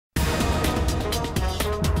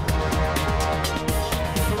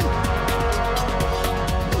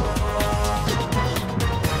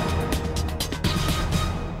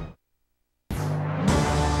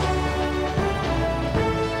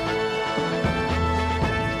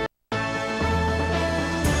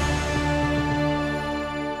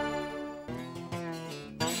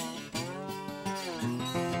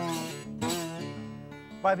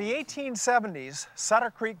By the 1870s,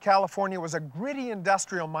 Sutter Creek, California was a gritty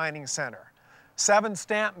industrial mining center. 7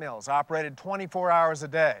 stamp mills operated 24 hours a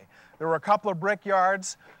day. There were a couple of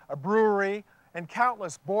brickyards, a brewery, and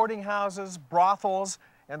countless boarding houses, brothels,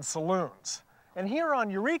 and saloons. And here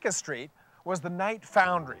on Eureka Street was the Knight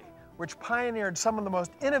Foundry, which pioneered some of the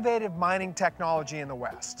most innovative mining technology in the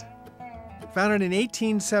West. Founded in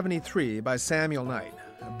 1873 by Samuel Knight,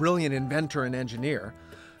 a brilliant inventor and engineer,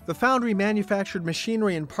 the foundry manufactured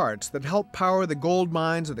machinery and parts that helped power the gold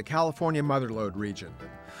mines of the California Motherlode region.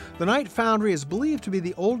 The Knight Foundry is believed to be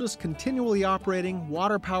the oldest continually operating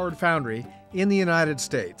water-powered foundry in the United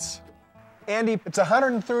States. Andy, it's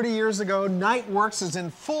 130 years ago. Knight Works is in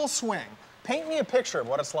full swing. Paint me a picture of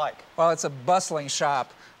what it's like. Well, it's a bustling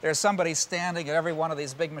shop. There's somebody standing at every one of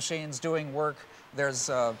these big machines doing work. There's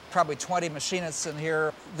probably 20 machinists in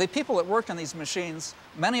here. The people that worked on these machines,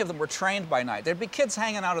 many of them were trained by Knight. There'd be kids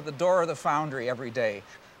hanging out at the door of the foundry every day.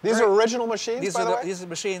 These are original machines, by the way? These are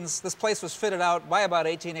machines. This place was fitted out by about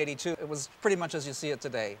 1882. It was pretty much as you see it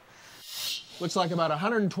today. Looks like about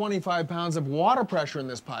 125 pounds of water pressure in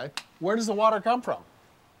this pipe. Where does the water come from?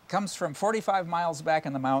 Comes from 45 miles back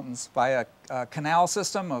in the mountains by a canal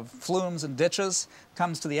system of flumes and ditches,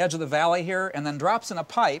 comes to the edge of the valley here, and then drops in a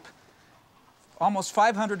pipe almost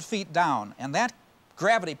 500 feet down. And that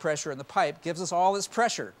gravity pressure in the pipe gives us all this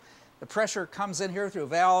pressure. The pressure comes in here through a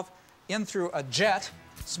valve, in through a jet,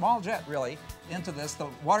 small jet really, into this. The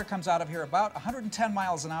water comes out of here about 110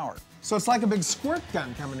 miles an hour. So it's like a big squirt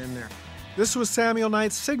gun coming in there. This was Samuel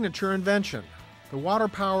Knight's signature invention, the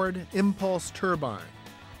water-powered impulse turbine,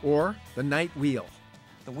 or the Knight wheel.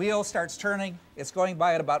 The wheel starts turning, it's going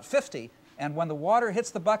by at about 50, and when the water hits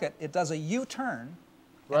the bucket, it does a U-turn,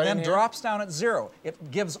 and then drops down at 0. It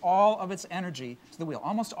gives all of its energy to the wheel,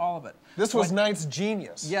 almost all of it. This was Knight's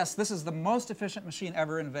genius. Yes, this is the most efficient machine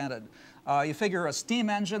ever invented. You figure a steam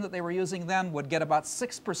engine that they were using then would get about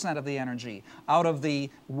 6% of the energy out of the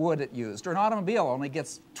wood it used. Or an automobile only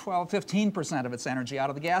gets 15% of its energy out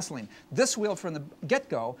of the gasoline. This wheel from the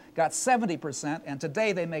get-go got 70%, and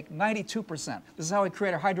today they make 92%. This is how we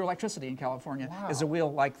create our hydroelectricity in California, is a wheel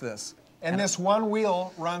like this. And this one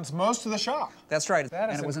wheel runs most of the shop. That's right,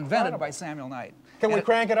 That is and it was incredible. invented by Samuel Knight. Can we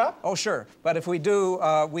crank it up? Oh, sure, but if we do,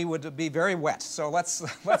 we would be very wet, so let's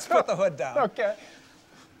put the hood down. Okay.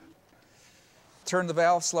 Turn the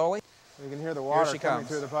valve slowly. You can hear the water coming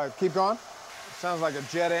through the pipe. Keep going. Sounds like a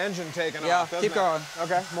jet engine taking off, doesn't keep going.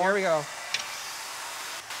 Okay, more. Here we go.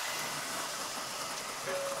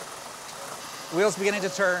 Wheel's beginning to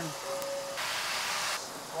turn.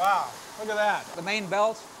 Wow, look at that. The main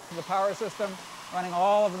belt, the power system, running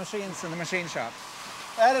all of the machines in the machine shop.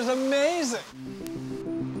 That is amazing.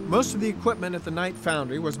 Most of the equipment at the Knight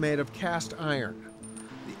Foundry was made of cast iron.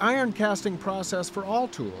 The iron casting process for all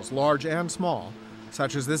tools, large and small,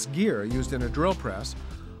 such as this gear used in a drill press,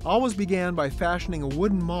 always began by fashioning a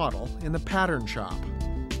wooden model in the pattern shop.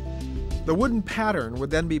 The wooden pattern would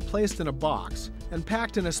then be placed in a box and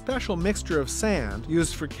packed in a special mixture of sand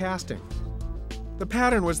used for casting. The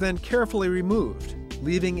pattern was then carefully removed,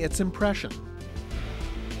 leaving its impression.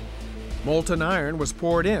 Molten iron was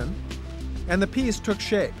poured in, and the piece took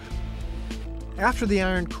shape. After the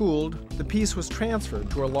iron cooled, the piece was transferred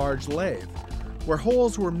to a large lathe, where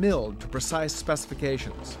holes were milled to precise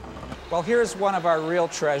specifications. Well, here's one of our real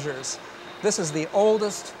treasures. This is the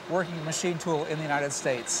oldest working machine tool in the United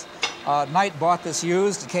States. Knight bought this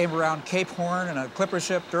used. It came around Cape Horn in a clipper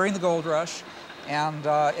ship during the gold rush, and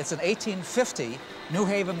it's an 1850 New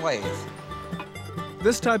Haven lathe.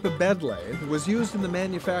 This type of bed lathe was used in the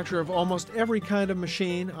manufacture of almost every kind of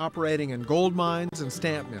machine operating in gold mines and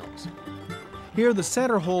stamp mills. Here, the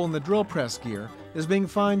center hole in the drill press gear is being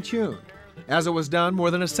fine-tuned, as it was done more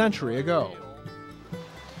than a century ago.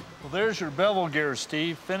 Well, there's your bevel gear,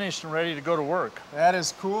 Steve, finished and ready to go to work. That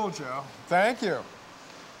is cool, Joe. Thank you.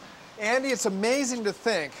 Andy, it's amazing to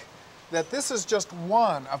think that this is just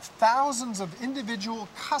one of thousands of individual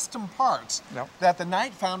custom parts that the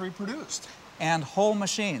Knight Foundry produced. And whole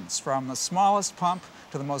machines, from the smallest pump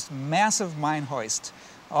to the most massive mine hoist,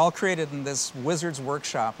 all created in this wizard's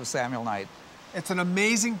workshop of Samuel Knight. It's an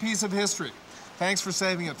amazing piece of history. Thanks for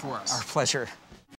saving it for us. Our pleasure.